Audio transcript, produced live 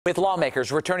With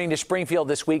lawmakers returning to Springfield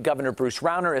this week, Governor Bruce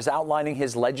Rauner is outlining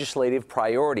his legislative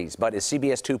priorities. But as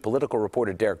CBS 2 political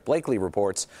reporter Derrick Blakley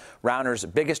reports, Rauner's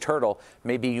biggest hurdle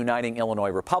may be uniting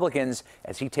Illinois Republicans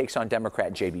as he takes on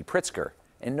Democrat J.B. Pritzker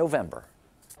in November.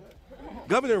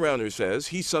 Governor Rauner says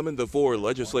he summoned the 4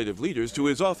 legislative leaders to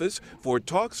his office for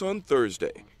talks on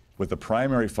Thursday. With the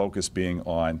primary focus being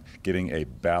on getting a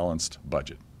balanced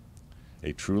budget,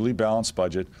 a truly balanced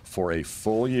budget for a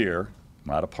full year,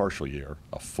 not a partial year,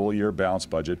 a full year balanced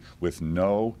budget with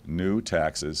no new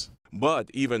taxes.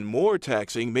 But even more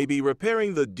taxing may be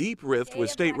repairing the deep rift with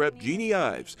State Rep Jeannie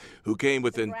Ives, who came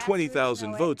within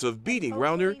 20,000 votes of beating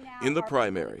Rauner in the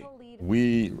primary.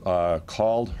 We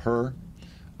called her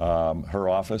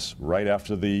office right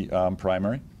after the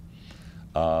primary.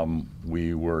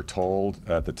 We were told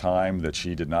at the time that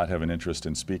she did not have an interest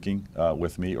in speaking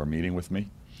with me or meeting with me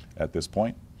at this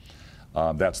point.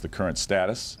 That's the current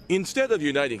status. Instead of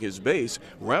uniting his base,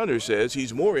 Rauner says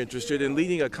he's more interested in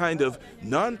leading a kind of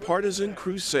nonpartisan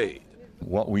crusade.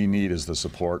 What we need is the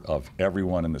support of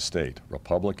everyone in the state,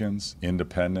 Republicans,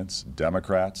 independents,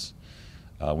 Democrats.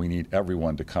 We need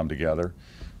everyone to come together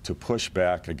to push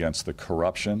back against the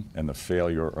corruption and the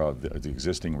failure of the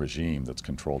existing regime that's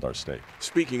controlled our state.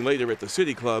 Speaking later at the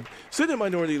City Club, Senate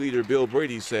Minority Leader Bill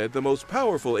Brady said the most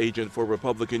powerful agent for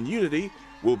Republican unity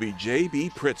will be J.B.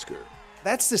 Pritzker.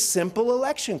 That's the simple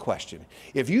election question.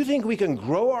 If you think we can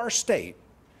grow our state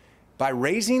by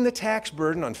raising the tax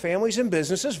burden on families and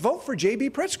businesses, vote for J.B.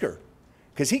 Pritzker,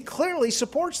 because he clearly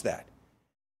supports that.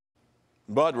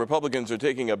 But Republicans are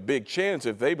taking a big chance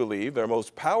if they believe their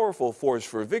most powerful force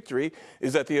for victory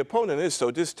is that the opponent is so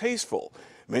distasteful.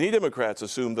 Many Democrats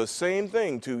assumed the same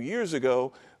thing 2 years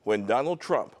ago when Donald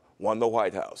Trump won the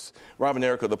White House. Rob and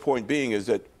Erica, the point being is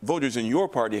that voters in your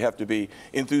party have to be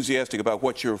enthusiastic about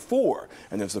what you're for.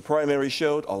 And as the primary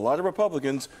showed, a lot of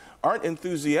Republicans aren't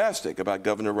enthusiastic about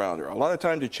Governor Rauner. A lot of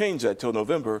time to change that till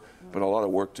November, but a lot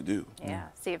of work to do. Yeah,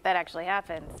 see if that actually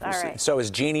happens. All right. So is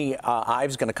Jeannie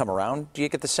Ives going to come around? Do you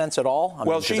get the sense at all?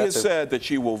 Well, she has said that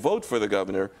she will vote for the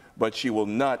governor, but she will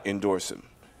not endorse him.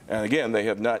 And again, they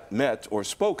have not met or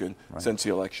spoken since the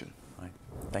election. Right.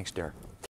 Thanks, Derrick.